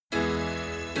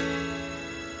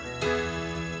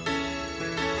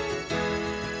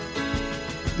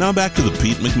Now back to the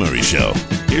Pete McMurray Show.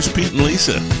 Here's Pete and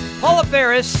Lisa. Paula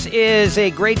Ferris is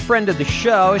a great friend of the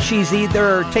show. She's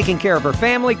either taking care of her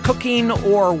family, cooking,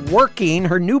 or working.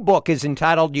 Her new book is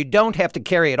entitled You Don't Have to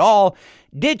Carry It All.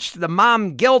 Ditch the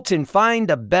mom guilt and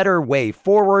find a better way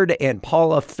forward. And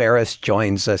Paula Ferris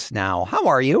joins us now. How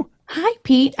are you? Hi,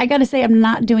 Pete. I got to say, I'm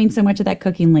not doing so much of that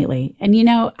cooking lately. And, you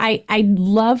know, I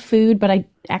love food, but I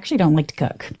actually don't like to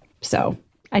cook. So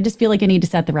I just feel like I need to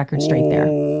set the record straight there.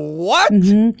 What?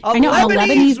 Mm-hmm. I know, I'm a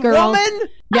Lebanese girl. Woman?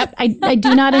 Yep. I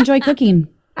do not enjoy cooking.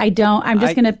 I don't. I'm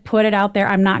just going to put it out there.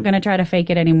 I'm not going to try to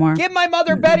fake it anymore. Get my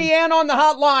mother, Betty Ann, on the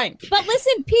hotline. But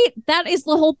listen, Pete, that is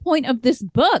the whole point of this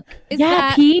book. Is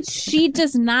that Pete. She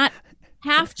does not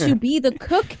have to be the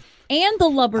cook and the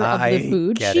lover of the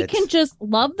food. She can just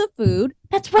love the food.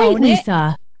 That's right,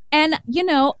 Lisa. And, you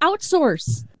know,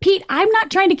 outsource. Pete, I'm not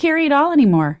trying to carry it all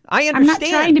anymore. I understand. I'm not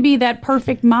trying to be that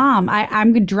perfect mom.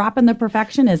 I'm dropping the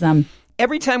perfectionism.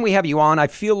 Every time we have you on, I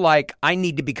feel like I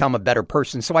need to become a better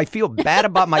person. So I feel bad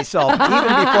about myself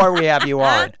even before we have you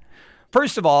on.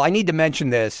 First of all, I need to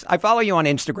mention this. I follow you on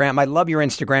Instagram. I love your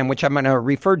Instagram, which I'm going to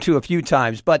refer to a few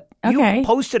times. But you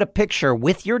posted a picture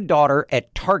with your daughter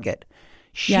at Target.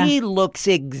 She looks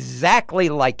exactly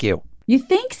like you. You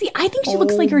think? See, I think she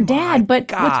looks like her dad, but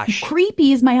what's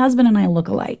creepy is my husband and I look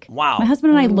alike. Wow. My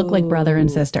husband and I look like brother and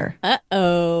sister.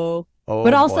 Uh-oh.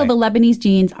 But also the Lebanese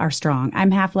genes are strong.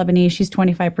 I'm half Lebanese. She's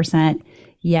 25%.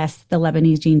 Yes, the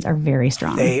Lebanese genes are very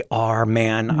strong. They are,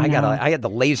 man. I had to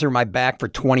laser my back for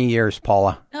 20 years,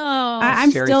 Paula. Oh,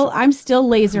 I'm still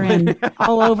lasering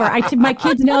all over. My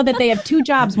kids know that they have two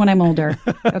jobs when I'm older.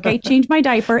 Okay, change my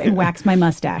diaper and wax my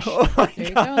mustache. Oh my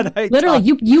God! Literally,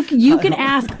 you can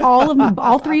ask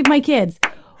all three of my kids,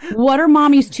 what are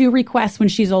mommy's two requests when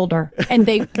she's older, and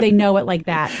they know it like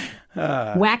that.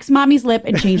 Wax mommy's lip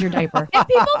and change your diaper. And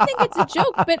people think it's a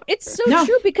joke, but it's so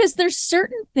true because there's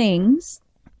certain things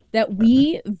that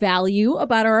we value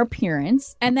about our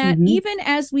appearance, and that even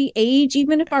as we age,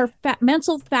 even if our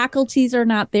mental faculties are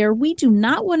not there, we do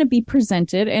not want to be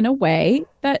presented in a way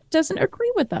that doesn't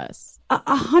agree with us.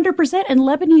 100%. And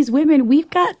Lebanese women, we've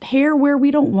got hair where we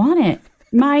don't want it.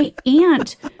 My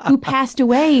aunt who passed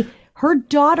away, her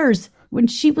daughters, when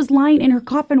she was lying in her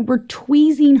coffin, were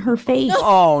tweezing her face.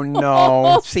 Oh,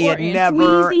 no. See, it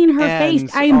never tweezing her ends.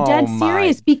 face. I am dead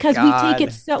serious because we take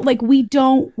it so, like, we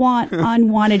don't want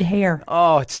unwanted hair.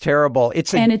 Oh, it's terrible.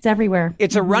 And it's everywhere.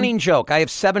 It's a running joke. I have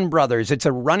 7 brothers. It's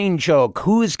a running joke.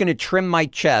 Who is going to trim my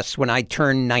chest when I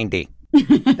turn 90?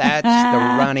 That's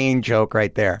the running joke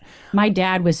right there. My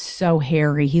dad was so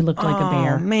hairy. He looked like a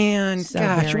bear. Oh, man. So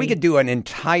gosh, hairy. we could do an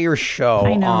entire show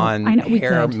on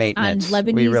hair maintenance. On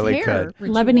Lebanese we really hair could.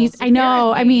 Lebanese, I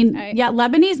know. I mean,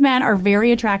 Lebanese men are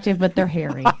very attractive, but they're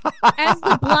hairy. As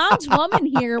the blonde woman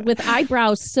here with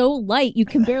eyebrows so light, you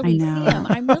can barely see them.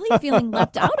 I'm really feeling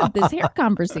left out of this hair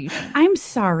conversation. I'm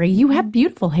sorry. You have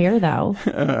beautiful hair, though.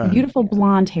 Beautiful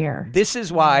blonde hair. This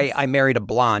is why I married a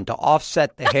blonde, to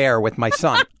offset the hair with my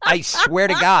son. I swear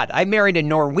to God, I married a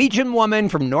Norwegian woman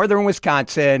from northern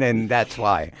Wisconsin, and that's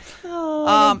why.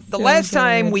 The last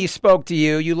time we spoke to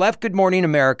you, you left Good Morning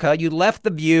America, you left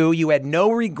The View, you had no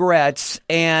regrets,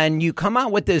 and you come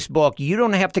out with this book, You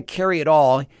Don't Have to Carry It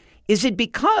All. Is it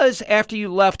because after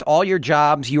you left all your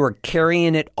jobs, you were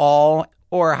carrying it all?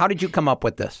 Or how did you come up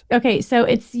with this? Okay, so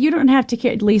you don't have to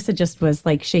carry. Lisa just was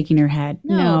like shaking her head.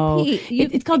 No.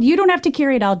 Pete, it's called You Don't Have to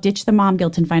Carry It All. Ditch the mom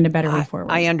guilt and find a better way forward.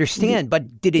 I understand,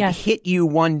 but did it hit you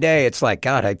one day? It's like,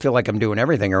 God, I feel like I'm doing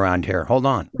everything around here. Hold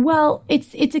on. Well,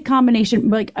 it's a combination.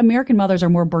 Like, American mothers are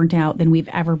more burnt out than we've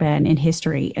ever been in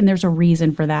history, and there's a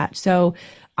reason for that. So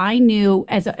I knew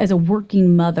as a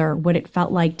working mother what it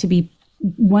felt like to be,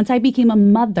 once I became a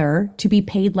mother, to be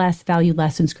paid less, valued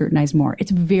less, and scrutinized more. It's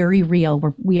very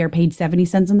real. We are paid 70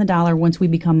 cents on the dollar once we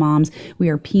become moms. We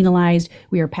are penalized.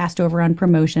 We are passed over on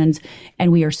promotions,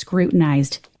 and we are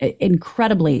scrutinized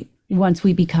incredibly once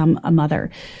we become a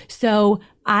mother. So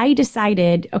I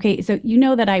decided, okay, so you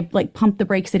know that I pumped the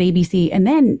brakes at ABC, and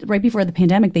then right before the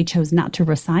pandemic, they chose not to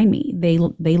resign me. They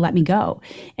let me go.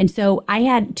 And so I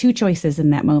had 2 choices in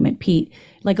that moment, Pete.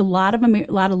 Like a lot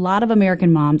of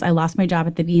American moms, I lost my job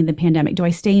at the beginning of the pandemic. Do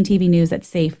I stay in TV news? That's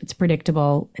safe. It's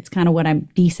predictable. It's kind of what I'm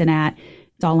decent at.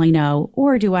 It's all I know.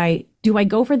 Or do I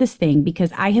go for this thing?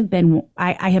 Because I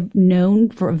have known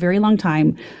for a very long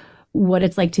time what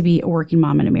it's like to be a working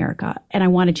mom in America. And I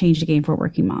want to change the game for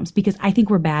working moms because I think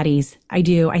we're baddies. I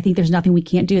do. I think there's nothing we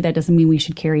can't do. That doesn't mean we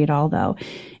should carry it all, though.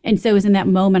 And so it was in that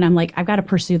moment, I'm like, I've got to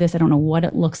pursue this. I don't know what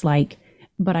it looks like,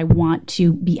 but I want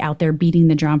to be out there beating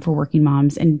the drum for working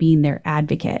moms and being their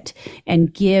advocate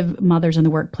and give mothers in the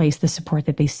workplace the support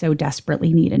that they so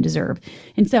desperately need and deserve.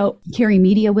 And so Carey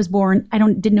Media was born. I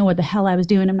didn't know what the hell I was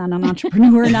doing. I'm not an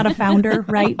entrepreneur, not a founder,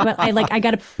 right? But I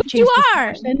got to change. You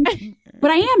are. But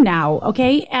I am now,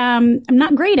 okay? I'm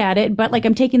not great at it, but like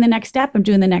I'm taking the next step. I'm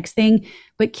doing the next thing.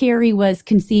 But Carey was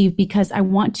conceived because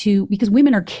because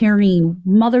women are carrying,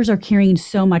 mothers are carrying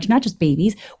so much, not just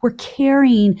babies. We're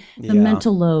carrying the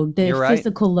mental load, the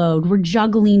physical load. We're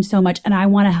juggling so much. And I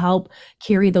want to help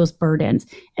carry those burdens.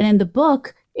 And then the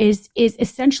book is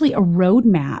essentially a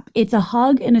roadmap. It's a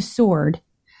hug and a sword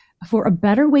for a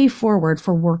better way forward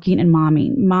for working and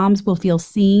momming. Moms will feel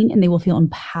seen and they will feel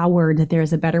empowered that there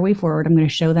is a better way forward. I'm going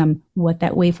to show them what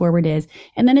that way forward is.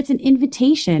 And then it's an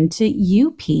invitation to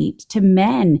you, Pete, to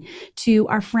men, to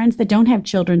our friends that don't have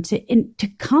children, to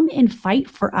come and fight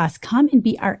for us, come and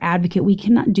be our advocate. We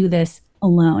cannot do this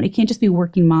alone. It can't just be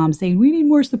working moms saying, we need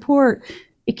more support.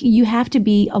 You have to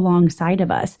be alongside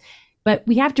of us. But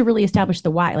we have to really establish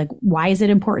the why. Like, why is it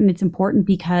important? It's important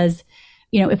because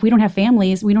if we don't have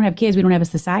families, we don't have kids, we don't have a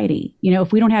society.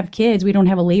 If we don't have kids, we don't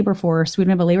have a labor force. We don't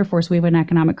have a labor force, we have an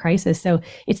economic crisis. So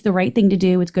it's the right thing to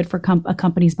do. It's good for a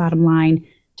company's bottom line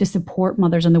to support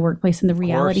mothers in the workplace. And the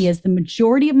reality is the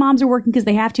majority of moms are working because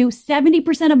they have to.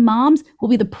 70% of moms will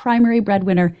be the primary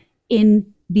breadwinner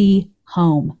in the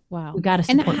home. Wow. We got to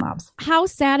support moms. How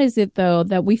sad is it, though,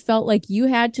 that we felt like you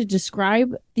had to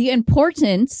describe the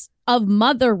importance of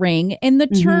mothering in the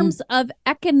terms of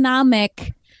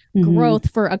economic growth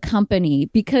for a company,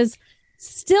 because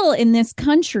still in this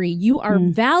country, you are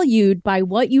valued by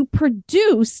what you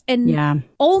produce and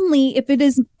only if it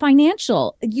is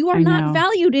financial. You are not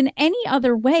valued in any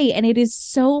other way. And it is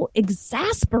so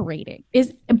exasperating.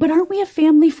 But aren't we a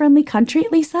family-friendly country,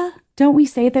 Lisa? Don't we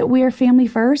say that we are family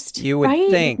first? You would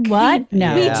think. What?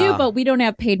 No. We do, but we don't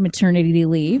have paid maternity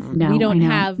leave. No, we don't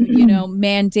have,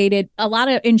 mandated. A lot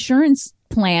of insurance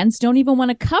plans don't even want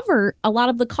to cover a lot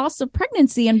of the costs of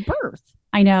pregnancy and birth.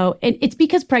 I know. It's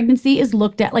because pregnancy is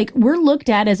we're looked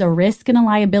at as a risk and a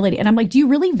liability. And I'm like, do you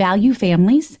really value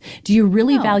families? Do you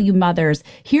really value mothers?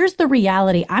 Here's the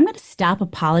reality. I'm going to stop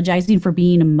apologizing for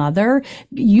being a mother.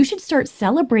 You should start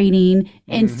celebrating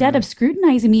instead of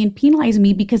scrutinizing me and penalizing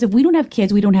me, because if we don't have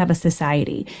kids, we don't have a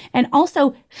society. And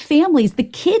also families, the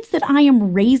kids that I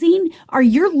am raising are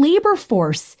your labor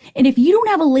force. And if you don't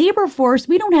have a labor force,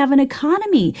 we don't have an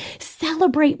economy.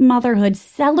 Celebrate motherhood.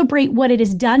 Celebrate what it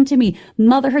has done to me.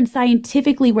 Motherhood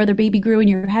scientifically, whether baby grew in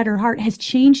your head or heart, has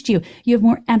changed you. You have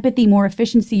more empathy, more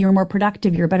efficiency. You're more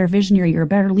productive. You're a better visionary. You're a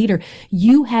better leader.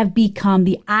 You have become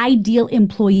the ideal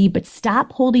employee, but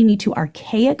stop holding me to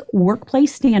archaic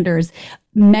workplace standards.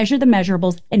 Measure the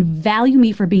measurables and value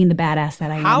me for being the badass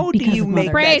that I am. How do you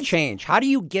make that change? How do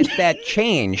you get that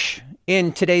change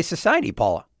in today's society,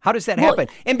 Paula? How does that happen?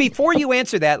 And before you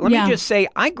answer that, let me just say,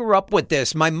 I grew up with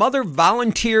this. My mother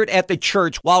volunteered at the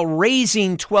church while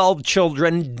raising 12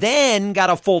 children, then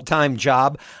got a full-time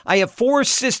job. I have 4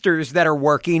 sisters that are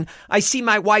working. I see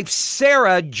my wife,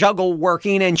 Sarah, juggle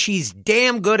working, and she's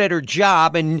damn good at her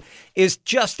job and is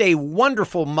just a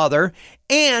wonderful mother.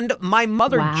 And my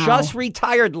mother just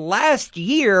retired last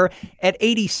year at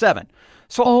 87.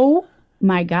 So,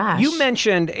 my gosh. You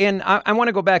mentioned, and I want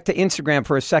to go back to Instagram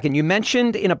for a second. You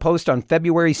mentioned in a post on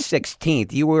February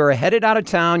 16th, you were headed out of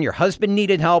town. Your husband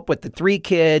needed help with the 3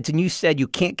 kids, and you said you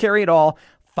can't carry it all.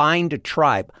 Find a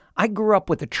tribe. I grew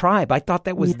up with a tribe. I thought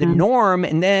that was the norm.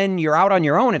 And then you're out on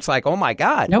your own. It's like, oh, my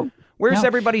God. Nope. Where's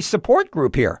everybody's support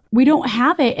group here? We don't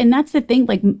have it. And that's the thing.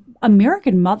 Like,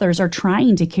 American mothers are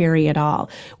trying to carry it all.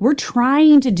 We're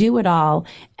trying to do it all.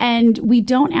 And we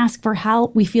don't ask for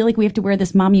help. We feel like we have to wear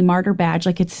this mommy martyr badge,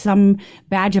 like it's some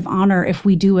badge of honor if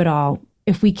we do it all,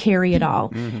 if we carry it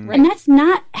all. And that's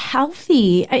not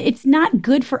healthy. It's not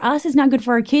good for us. It's not good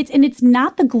for our kids. And it's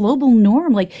not the global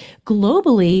norm. Like,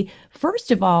 globally,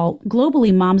 first of all,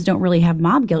 globally, moms don't really have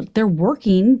mom guilt. They're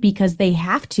working because they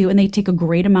have to, and they take a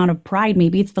great amount of pride.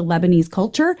 Maybe it's the Lebanese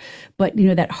culture, but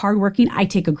that hardworking, I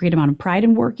take a great amount of pride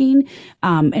in working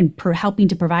and helping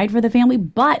to provide for the family.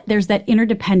 But there's that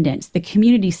interdependence. The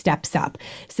community steps up,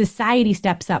 society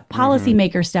steps up,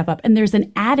 policymakers step up, and there's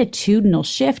an attitudinal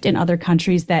shift in other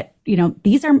countries that,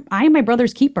 I am my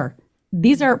brother's keeper.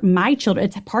 These are my children.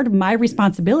 It's part of my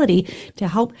responsibility to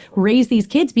help raise these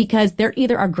kids because they're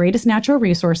either our greatest natural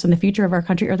resource in the future of our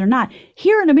country or they're not.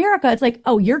 Here in America, it's like,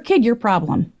 oh, your kid, your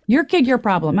problem. Your kid, your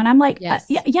problem. And I'm like, yeah,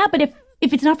 but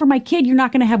if it's not for my kid, you're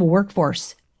not going to have a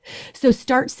workforce. So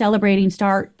start celebrating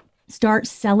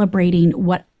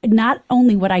what not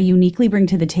only what I uniquely bring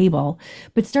to the table,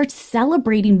 but start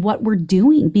celebrating what we're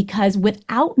doing, because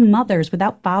without mothers,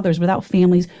 without fathers, without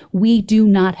families, we do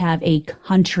not have a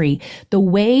country. The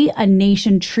way a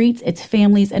nation treats its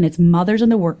families and its mothers in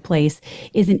the workplace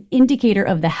is an indicator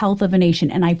of the health of a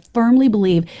nation. And I firmly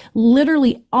believe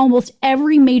literally almost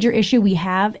every major issue we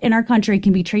have in our country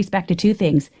can be traced back to two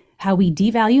things: how we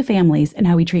devalue families and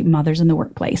how we treat mothers in the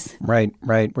workplace. Right.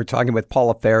 We're talking with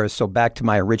Paula Faris. So back to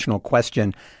my original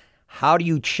question, how do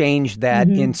you change that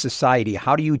in society?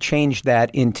 How do you change that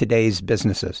in today's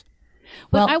businesses?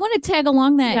 Well, I want to tag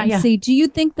along that and say, do you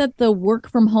think that the work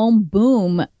from home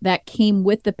boom that came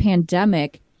with the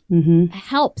pandemic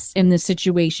helps in this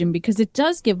situation? Because it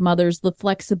does give mothers the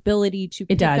flexibility to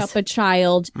pick up a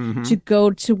child, to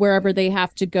go to wherever they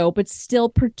have to go, but still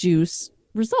produce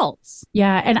results.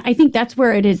 Yeah. And I think that's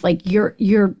where it is like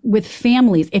you're with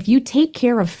families. If you take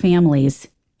care of families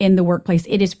in the workplace,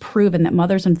 it is proven that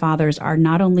mothers and fathers are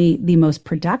not only the most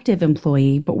productive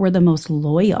employee, but we're the most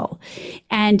loyal.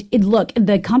 And look,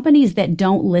 the companies that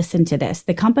don't listen to this,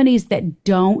 the companies that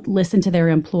don't listen to their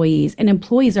employees, and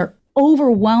employees are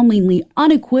overwhelmingly,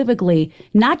 unequivocally,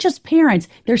 not just parents,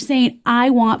 they're saying, I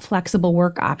want flexible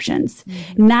work options.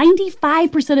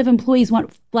 95% of employees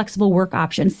want flexible work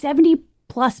options.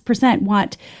 70+%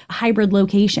 want a hybrid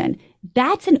location.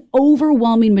 That's an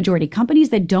overwhelming majority.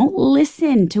 Companies that don't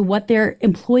listen to what their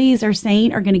employees are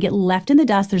saying are going to get left in the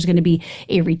dust. There's going to be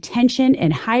a retention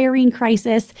and hiring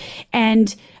crisis.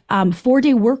 And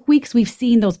 4-day work weeks, we've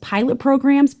seen those pilot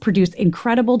programs produce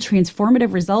incredible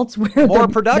transformative results where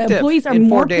the employees are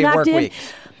more productive.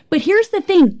 But here's the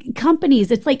thing,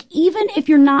 companies, it's like, even if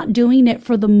you're not doing it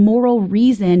for the moral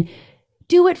reason,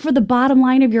 do it for the bottom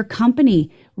line of your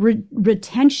company.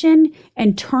 Retention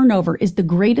and turnover is the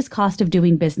greatest cost of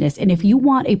doing business. And if you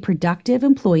want a productive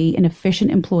employee, an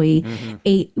efficient employee,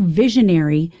 a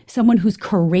visionary, someone who's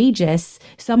courageous,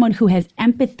 someone who has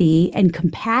empathy and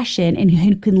compassion and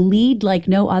who can lead like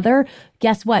no other,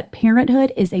 guess what?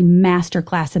 Parenthood is a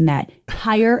masterclass in that.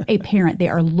 Hire a parent. They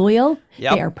are loyal, they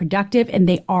are productive, and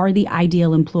they are the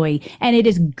ideal employee. And it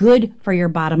is good for your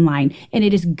bottom line, and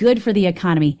it is good for the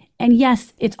economy. And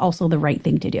yes, it's also the right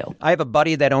thing to do. I have a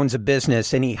buddy that owns a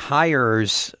business, and he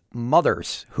hires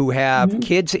mothers who have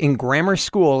kids in grammar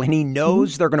school, and he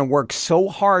knows they're going to work so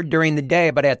hard during the day,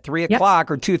 but at 3 o'clock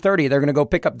or 2:30, they're going to go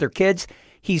pick up their kids.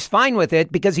 He's fine with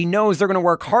it because he knows they're going to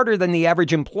work harder than the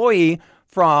average employee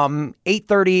from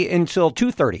 8:30 until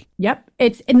 2:30. Yep.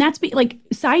 And that's like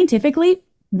scientifically,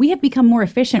 we have become more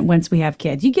efficient once we have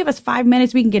kids. You give us 5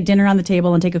 minutes, we can get dinner on the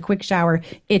table and take a quick shower.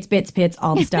 It's bits, pits,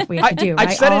 all the stuff we have to do.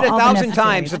 I've said it 1,000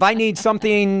 times. If I need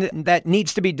something that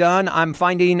needs to be done, I'm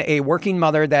finding a working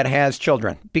mother that has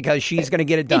children because she's going to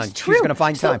get it done. It's true. She's going to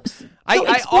find time.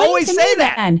 I always say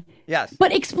that. Then. Yes.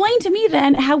 But explain to me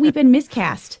then how we've been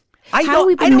miscast. I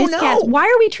don't know. Why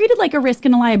are we treated like a risk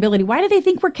and a liability? Why do they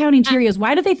think we're counting Cheerios?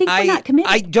 Why do they think we're not committed?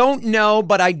 I don't know,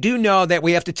 but I do know that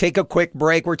we have to take a quick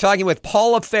break. We're talking with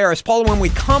Paula Faris. Paula, when we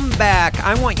come back,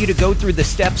 I want you to go through the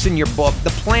steps in your book,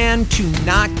 the plan to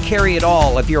not carry it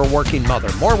all if you're a working mother.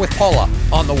 More with Paula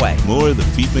on the way. More of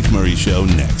the Pete McMurray Show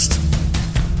next.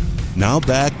 Now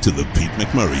back to the Pete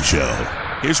McMurray Show.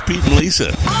 Here's Pete and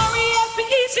Lisa.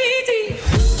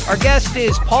 Our guest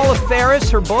is Paula Faris.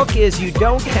 Her book is You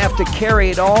Don't Have to Carry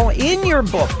It All. In your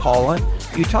book, Paula,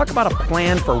 you talk about a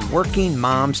plan for working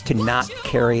moms to not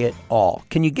carry it all.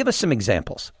 Can you give us some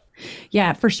examples?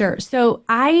 Yeah, for sure. So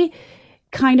I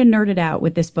kind of nerded out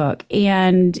with this book,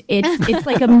 and it's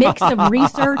like a mix of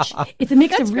research. It's a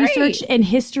mix of research and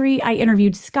history. I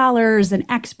interviewed scholars and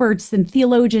experts and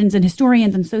theologians and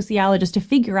historians and sociologists to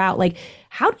figure out, like,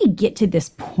 how do we get to this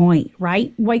point,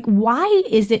 right? Like, why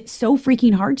is it so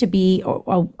freaking hard to be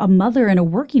a mother and a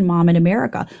working mom in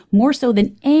America, more so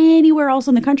than anywhere else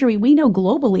in the country? We know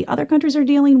globally, other countries are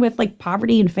dealing with like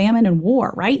poverty and famine and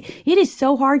war, right? It is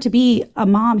so hard to be a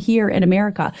mom here in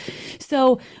America.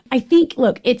 So I think,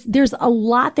 look, there's a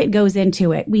lot that goes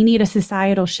into it. We need a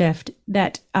societal shift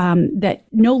that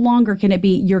no longer can it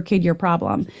be your kid, your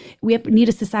problem. We need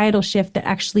a societal shift that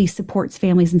actually supports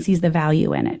families and sees the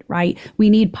value in it, right? We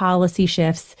need policy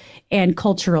shifts and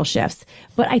cultural shifts.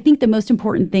 But I think the most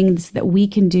important things that we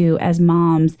can do as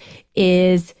moms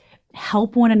is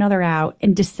help one another out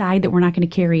and decide that we're not going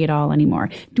to carry it all anymore.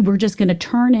 We're just going to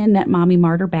turn in that mommy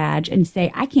martyr badge and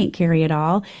say, I can't carry it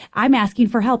all. I'm asking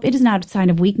for help. It is not a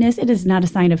sign of weakness. It is not a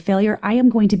sign of failure. I am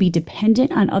going to be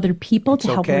dependent on other people to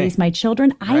help raise my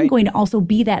children. I am going to also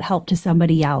be that help to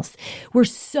somebody else. We're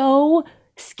so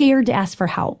scared to ask for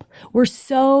help. We're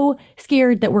so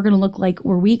scared that we're going to look like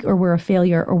we're weak or we're a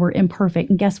failure or we're imperfect.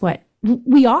 And guess what?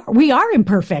 we are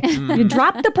imperfect.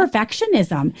 Drop the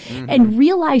perfectionism and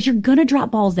realize you're going to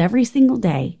drop balls every single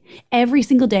day. Every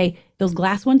single day, those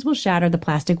glass ones will shatter, the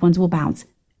plastic ones will bounce.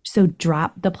 So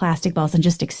drop the plastic balls and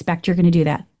just expect you're going to do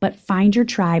that. But find your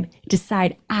tribe,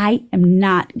 decide, I am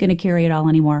not going to carry it all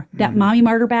anymore. That mommy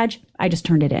martyr badge, I just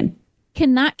turned it in.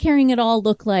 Can not carrying it all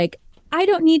look like, I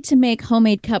don't need to make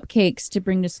homemade cupcakes to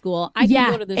bring to school. I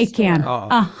can go to the store. It can.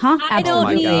 I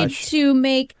don't need to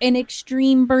make an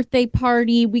extreme birthday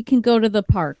party. We can go to the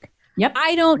park. Yep.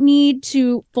 I don't need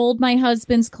to fold my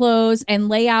husband's clothes and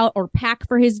lay out or pack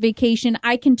for his vacation.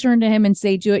 I can turn to him and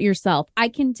say, do it yourself. I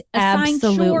can assign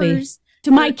chores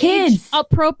to my kids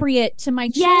appropriate to my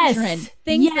children.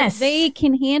 Things that they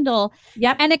can handle.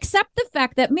 Yep. And accept the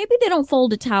fact that maybe they don't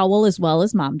fold a towel as well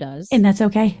as mom does. And that's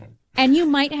okay. And you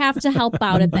might have to help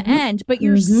out at the end, but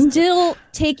you're still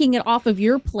taking it off of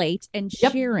your plate and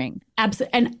sharing.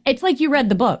 Absolutely. And it's like you read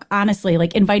the book, honestly,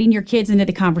 like inviting your kids into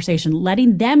the conversation,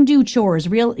 letting them do chores,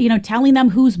 telling them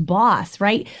who's boss,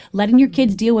 right? Letting your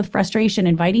kids deal with frustration,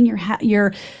 inviting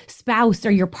your spouse or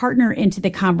your partner into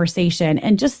the conversation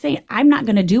and just say, I'm not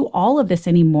going to do all of this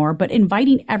anymore, but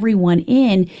inviting everyone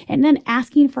in and then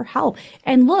asking for help.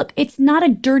 And look, it's not a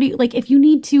dirty, like if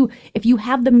you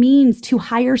have the means to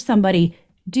hire somebody,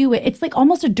 do it. It's like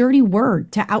almost a dirty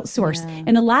word to outsource. Yeah.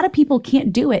 And a lot of people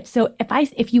can't do it. So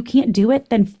if you can't do it,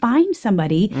 then find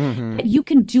somebody that you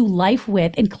can do life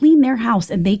with and clean their house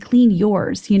and they clean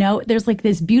yours. There's like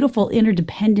this beautiful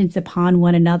interdependence upon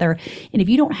one another. And if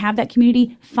you don't have that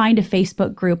community, find a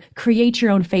Facebook group, create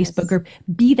your own Facebook group,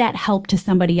 be that help to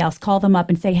somebody else, call them up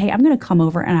and say, hey, I'm going to come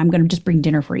over and I'm going to just bring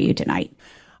dinner for you tonight.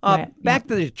 Back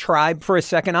to the tribe for a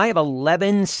second. I have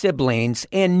 11 siblings,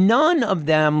 and none of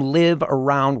them live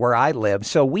around where I live.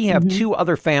 So we have two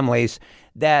other families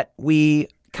that we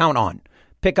count on.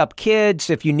 Pick up kids.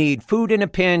 If you need food in a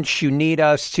pinch, you need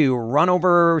us to run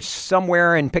over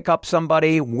somewhere and pick up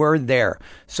somebody, we're there.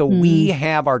 So we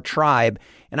have our tribe.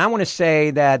 And I want to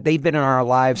say that they've been in our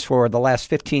lives for the last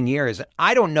 15 years.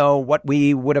 I don't know what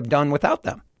we would have done without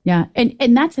them. Yeah.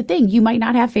 And that's the thing. You might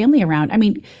not have family around. I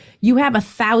mean, you have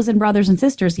 1,000 brothers and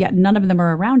sisters, yet none of them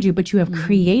are around you, but you have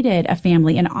created a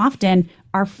family. And often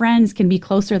our friends can be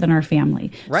closer than our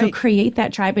family. Right. So create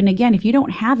that tribe. And again, if you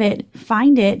don't have it,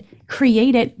 find it,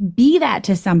 create it, be that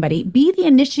to somebody. Be the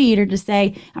initiator to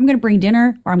say, I'm going to bring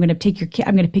dinner, or I'm going to pick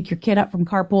your kid up from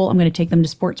carpool. I'm going to take them to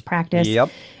sports practice.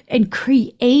 Yep. And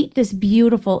create this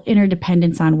beautiful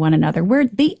interdependence on one another where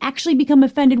they actually become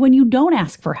offended when you don't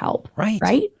ask for help. Right.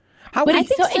 But I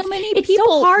think so many it's people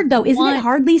so hard, though. Isn't it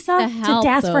hard, Lisa, to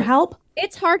ask for help?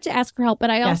 It's hard to ask for help, but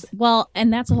I also,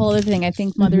 and that's a whole other thing. I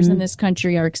think mothers in this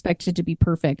country are expected to be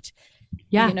perfect.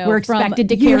 Yeah, we're expected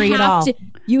to carry it all.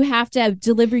 You have to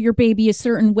deliver your baby a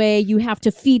certain way. You have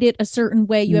to feed it a certain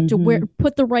way. You have to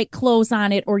put the right clothes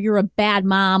on it, or you're a bad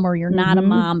mom, or you're not a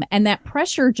mom. And that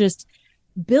pressure just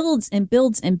builds and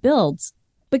builds and builds.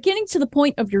 But getting to the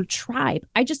point of your tribe,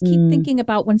 I just keep thinking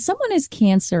about when someone has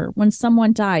cancer, when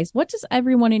someone dies, what does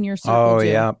everyone in your circle do?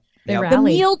 Yeah. They rally. The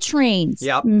meal trains,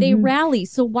 yep. They rally.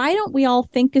 So why don't we all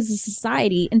think as a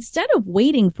society, instead of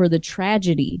waiting for the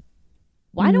tragedy,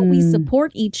 why don't we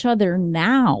support each other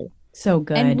now? So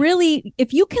good. And really,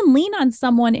 if you can lean on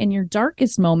someone in your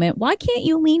darkest moment, why can't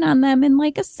you lean on them in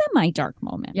like a semi-dark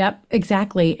moment? Yep,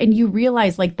 exactly. And you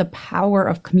realize like the power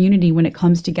of community when it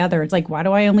comes together. It's like, why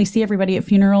do I only see everybody at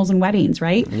funerals and weddings,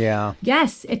 right? Yeah.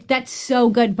 Yes, that's so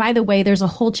good. By the way, there's a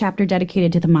whole chapter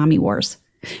dedicated to the mommy wars.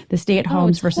 The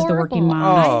stay-at-homes versus the working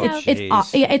moms.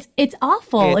 It's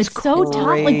awful. It's so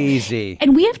crazy. tough.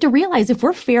 And we have to realize if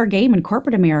we're fair game in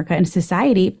corporate America and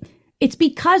society, it's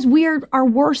because we're our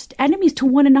worst enemies to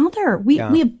one another. We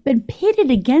have been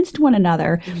pitted against one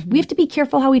another. We have to be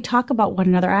careful how we talk about one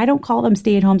another. I don't call them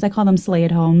stay-at-homes. I call them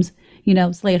slay-at-homes.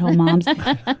 Slay-at-home moms.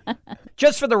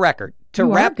 Just for the record, to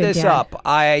wrap this up,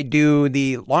 I do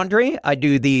the laundry. I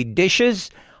do the dishes.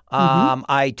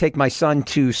 I take my son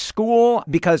to school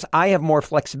because I have more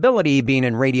flexibility being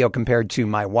in radio compared to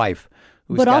my wife.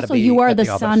 But also you are the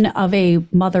son of a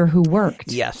mother who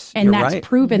worked. Yes, and that's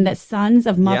proven that sons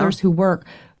of mothers who work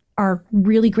are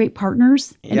really great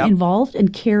partners and involved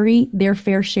and carry their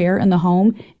fair share in the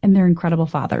home, and they're incredible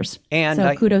fathers. And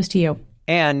so kudos to you.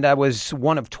 And I was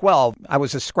one of 12. I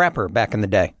was a scrapper back in the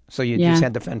day. So you just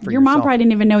had to fend for your yourself. Mom probably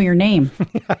didn't even know your name.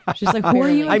 She's like, who are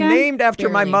you again? I'm named after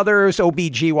my mother's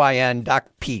OBGYN, Doc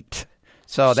Pete.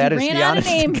 So that is the honest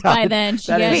to God. By then.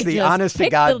 That is the honest to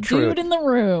God truth. Dude in the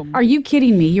room. Are you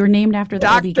kidding me? You were named after the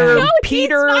Dr.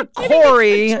 Peter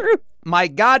Corey my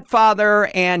godfather,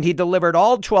 and he delivered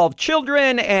all 12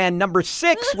 children, and number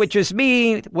 6, which is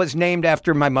me, was named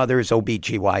after my mother's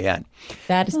OBGYN.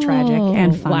 That is tragic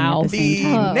and funny wow. at the same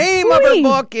time. The name of her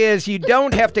book is You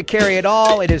Don't Have to Carry It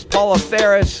All. It is Paula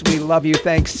Ferris. We love you.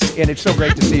 Thanks. And it's so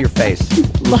great to see your face.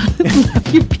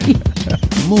 Love you, Pete.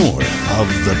 More of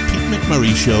the Pete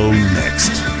McMurray Show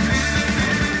next.